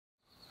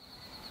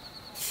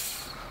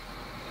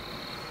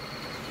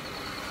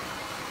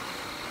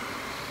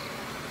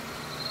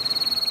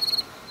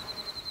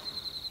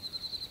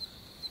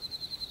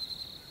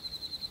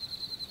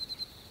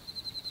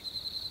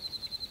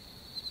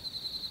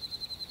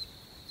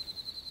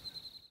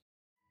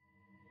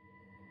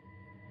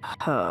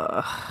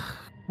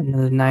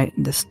Another night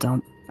in this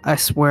dump. I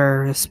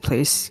swear this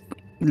place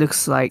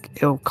looks like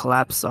it'll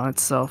collapse on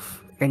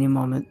itself any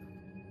moment.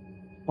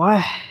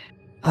 Why?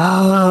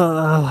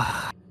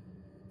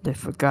 They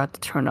forgot to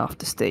turn off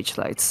the stage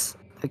lights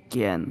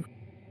again.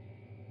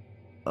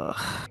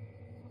 Ugh.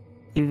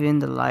 Even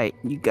the light,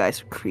 you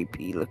guys are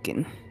creepy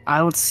looking. I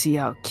don't see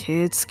how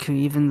kids could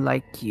even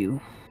like you.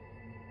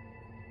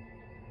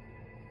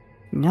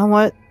 You know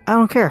what? I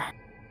don't care.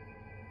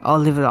 I'll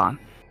leave it on.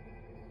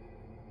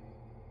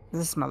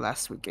 This is my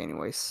last week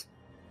anyways.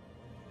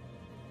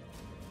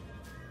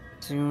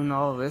 Soon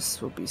all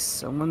this will be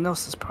someone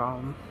else's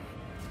problem.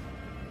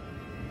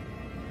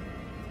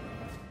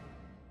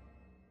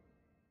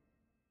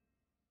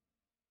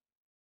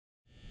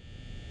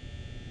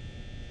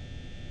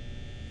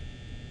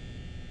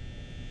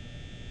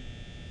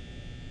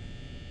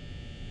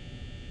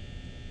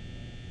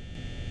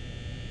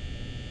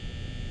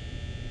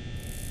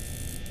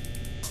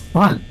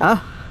 What? Huh?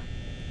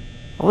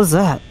 What was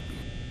that?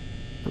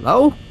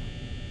 Hello?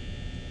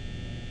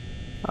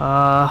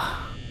 Uh,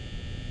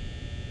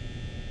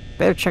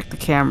 better check the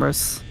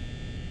cameras.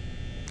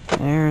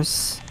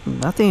 There's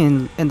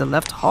nothing in the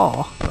left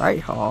hall, right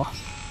hall.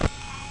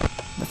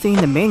 Nothing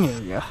in the main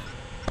area.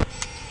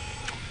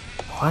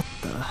 What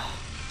the?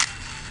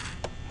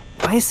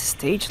 Why is the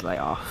stage light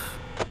off?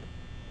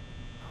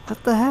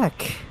 What the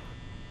heck?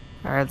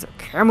 Are the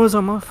cameras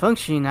are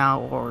malfunctioning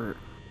now, or...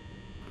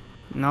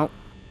 Nope.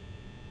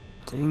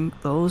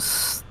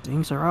 Those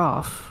things are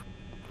off.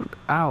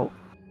 Out.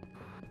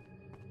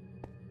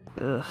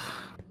 Ugh.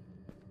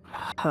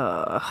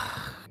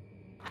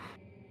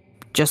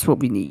 Just what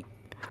we need.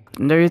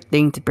 Another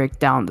thing to break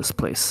down this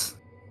place.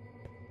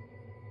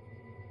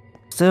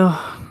 Still,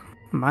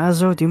 might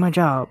as well do my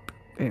job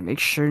and make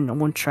sure no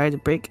one tried to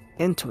break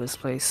into this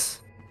place.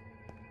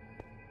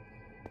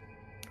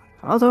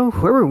 Although,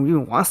 whoever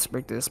even wants to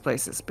break into this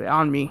place is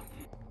beyond me.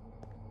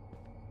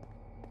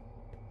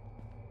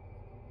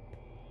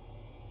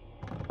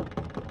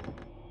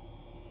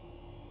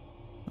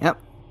 Yep.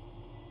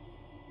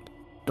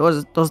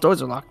 Those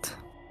doors are locked.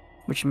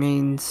 Which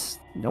means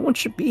no one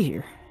should be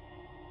here.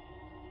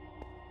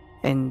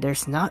 And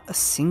there's not a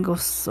single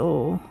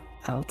soul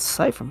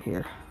outside from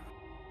here.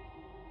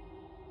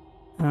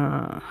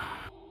 Why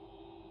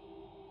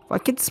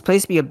can't this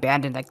place be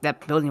abandoned like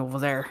that building over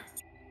there?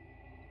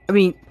 I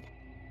mean,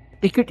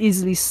 they could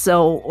easily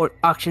sell or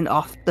auction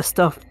off the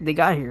stuff they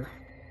got here.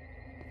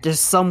 There's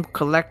some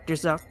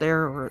collectors out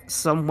there or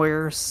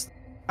somewheres.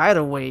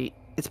 Either way,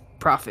 it's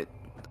profit.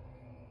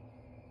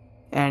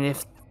 And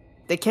if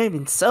they can't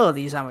even sell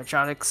these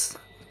animatronics,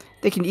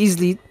 they can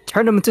easily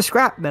turn them into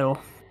scrap metal.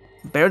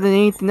 Better than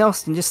anything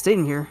else than just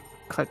sitting here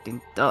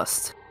collecting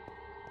dust.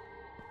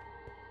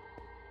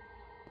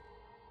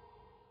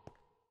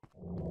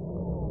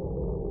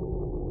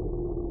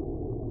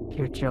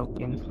 You're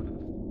joking.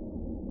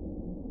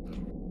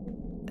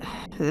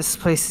 This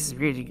place is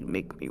really gonna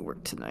make me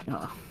work tonight,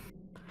 huh?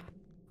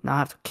 Now I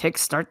have to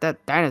kickstart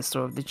that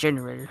dinosaur with the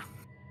generator.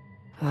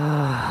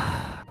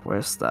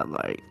 Where's that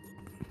light?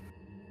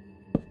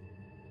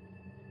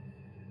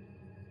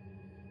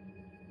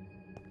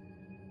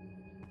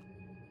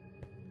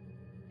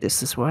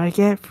 This is what I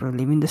get for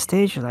leaving the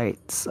stage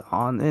lights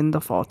on in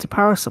the faulty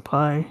power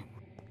supply.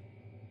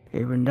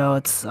 Even though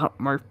it's not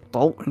my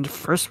fault in the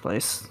first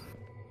place.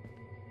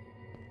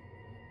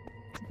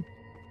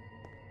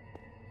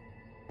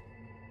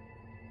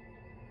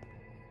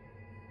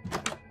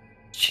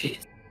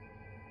 Jeez.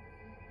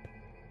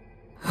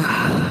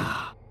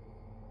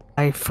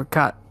 I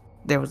forgot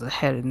there was a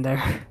head in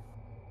there.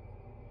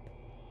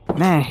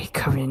 Man, he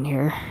covered in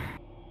here.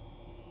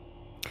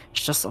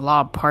 It's just a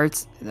lot of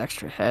parts and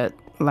extra head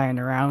lying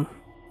around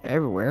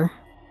everywhere.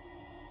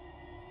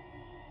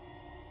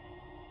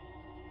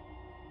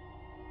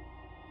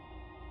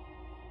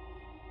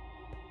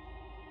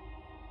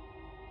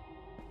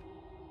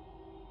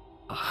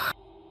 Ugh,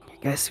 you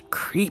guys are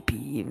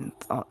creepy even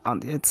on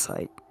the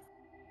inside.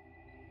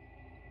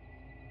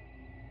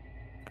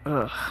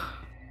 Ugh.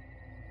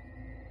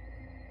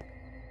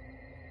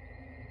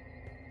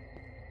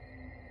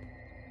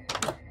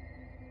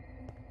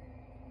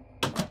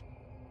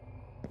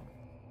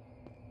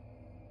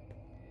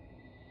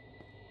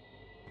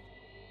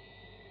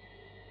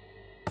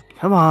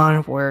 Come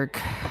on, work.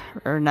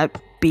 Or not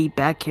be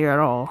back here at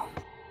all.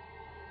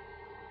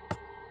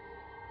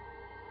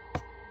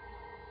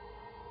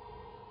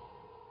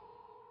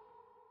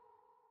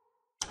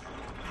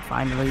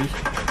 Finally.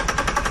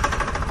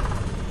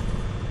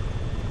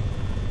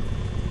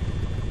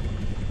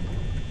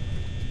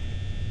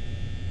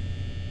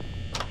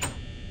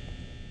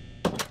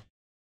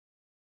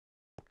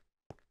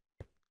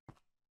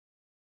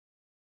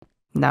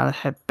 Now to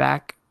head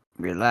back,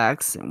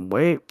 relax, and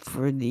wait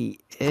for the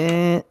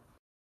end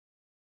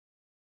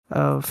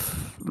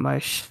of my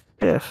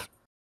shift.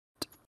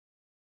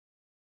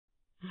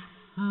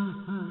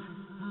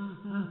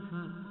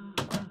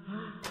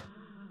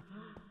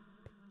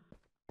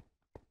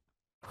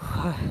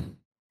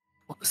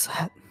 What was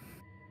that?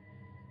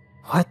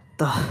 What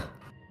the?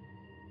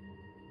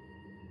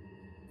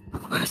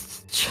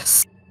 It's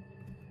just...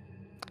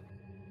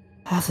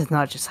 That did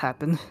not just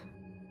happen.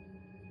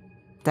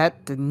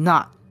 That did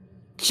not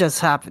just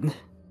happen.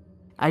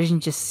 I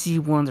didn't just see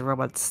one of the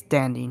robots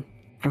standing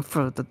in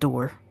front of the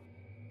door.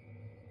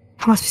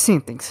 I must be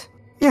seeing things.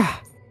 Yeah.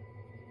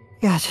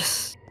 Yeah,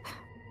 just...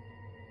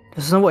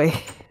 There's no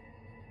way.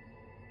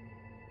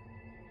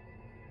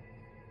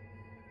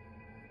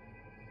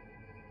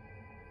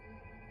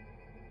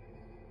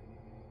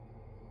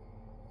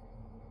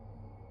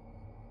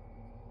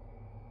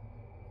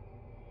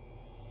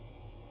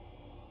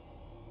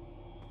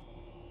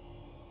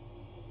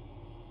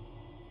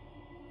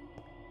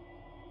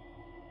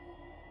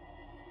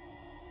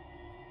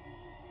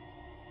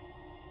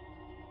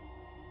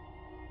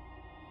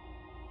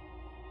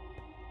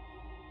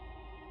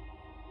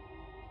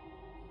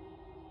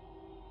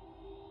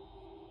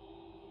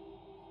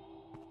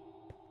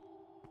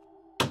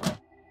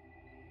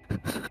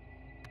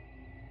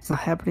 It's not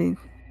happening.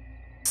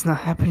 It's not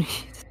happening.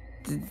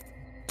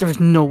 There's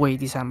no way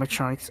these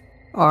animatronics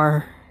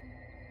are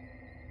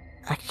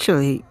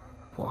actually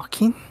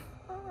walking.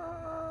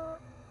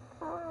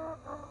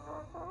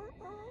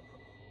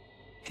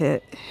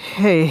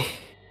 Hey,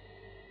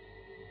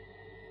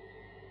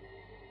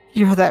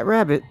 you're that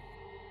rabbit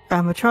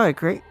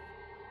animatronic, right?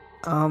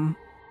 Are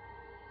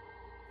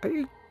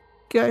you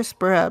guys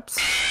perhaps?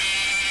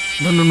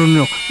 No,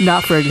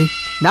 not friendly,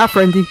 not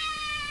friendly.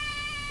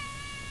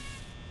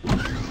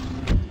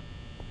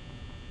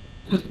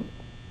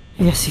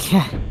 Yes, you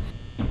can.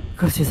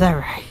 Go through that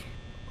right.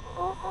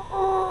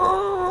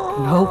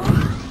 No.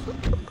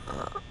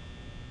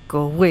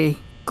 Go away,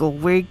 go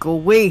away, go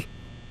away.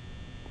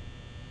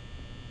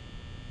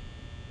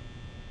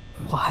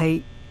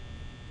 Why?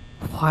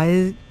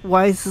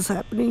 Why is this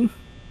happening?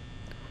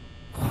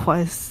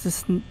 Why is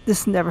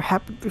this never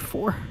happened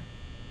before?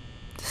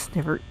 This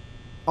never,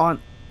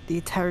 on the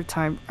entire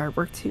time I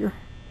worked here.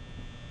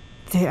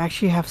 Did they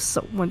actually have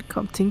someone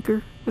come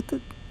tinker with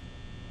it?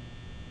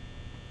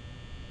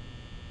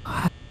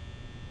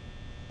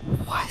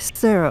 Why is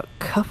there a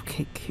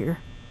cupcake here?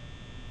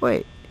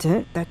 Wait,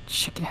 didn't that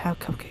chicken have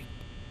a cupcake?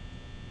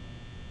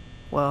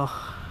 Well,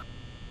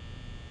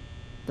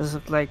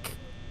 doesn't look like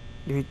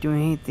you're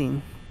doing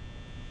anything.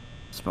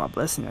 Small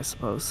blessing, I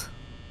suppose.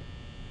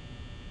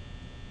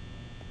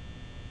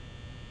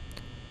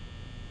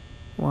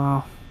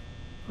 Well,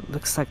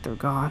 looks like they're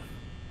gone.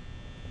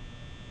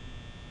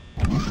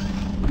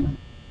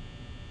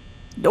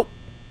 Nope.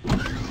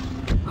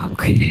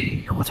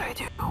 Okay, what do I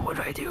do? What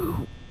do I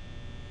do?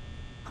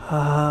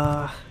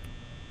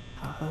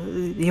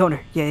 The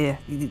owner. Yeah.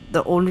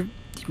 The owner,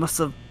 he must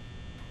have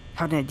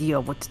had an idea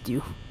of what to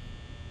do.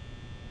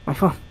 My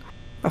phone.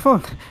 My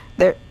phone.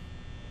 There.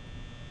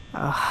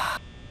 How?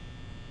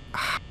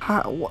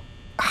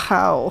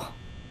 How?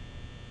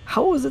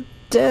 How was it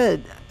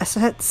dead? I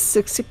still had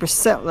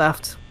 60%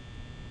 left.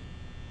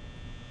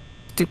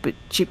 Stupid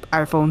cheap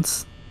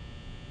iPhones.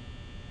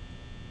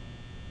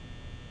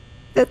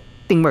 That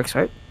thing works,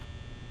 right?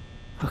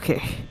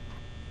 Okay.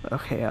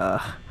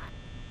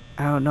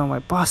 I don't know my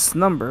boss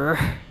number.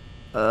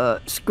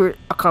 Screw it.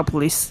 I'll call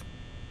police.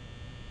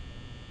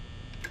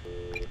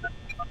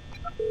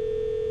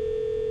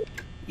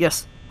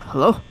 Yes.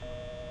 Hello?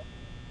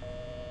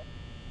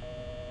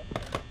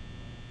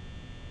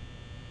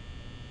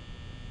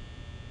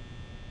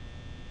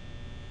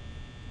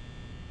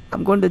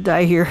 I'm going to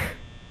die here.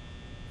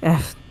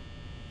 And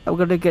I'm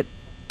gonna get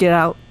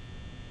out.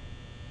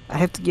 I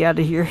have to get out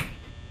of here.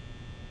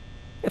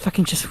 If I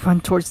can just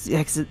run towards the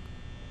exit.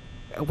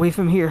 Away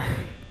from here.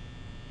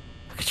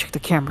 I can check the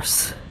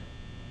cameras.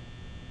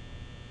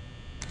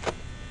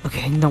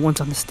 Okay, no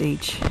one's on the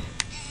stage. The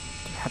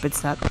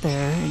rabbit's not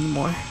there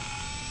anymore.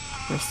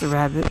 Where's the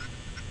rabbit?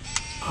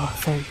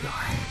 Oh, there you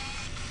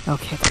are.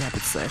 Okay, the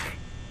rabbit's there.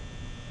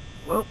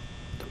 Well,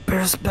 the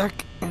bear's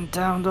back and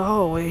down the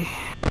hallway.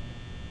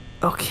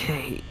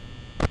 Okay.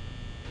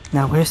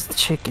 Now where's the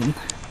chicken?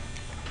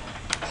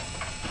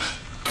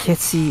 Can't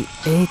see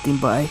anything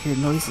but I hear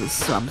noises,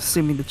 so I'm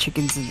assuming the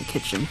chicken's in the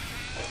kitchen.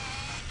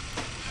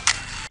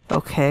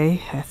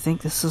 Okay, I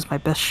think this is my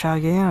best shot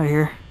of getting out of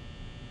here.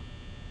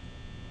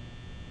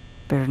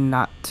 Better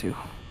not to.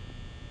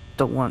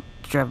 Don't want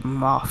to drive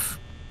him off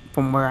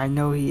from where I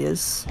know he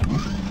is.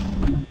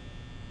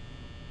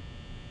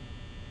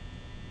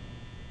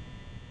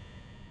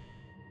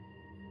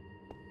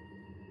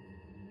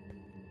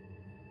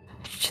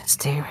 Just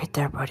stay right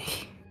there,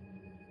 buddy.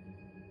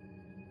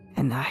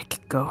 And I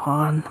could go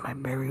on my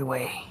merry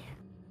way.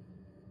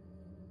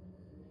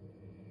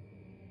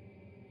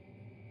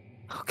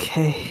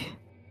 Okay.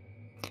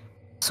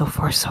 So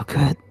far, so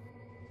good.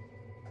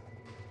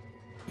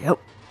 Yep.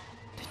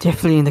 They're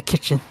definitely in the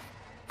kitchen.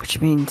 Which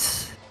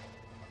means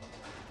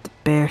the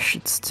bear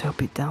should still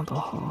be down the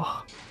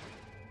hall.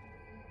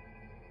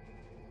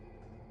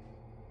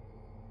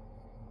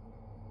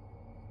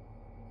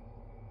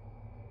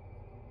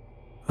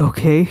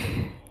 Okay.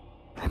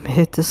 I made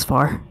it this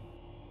far.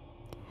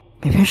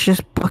 Maybe I should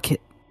just book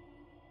it.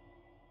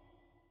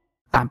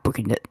 I'm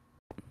booking it.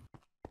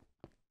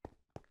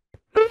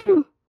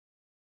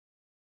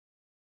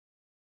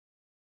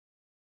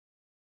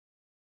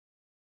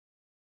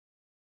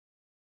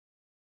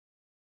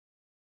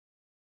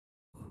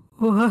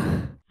 What?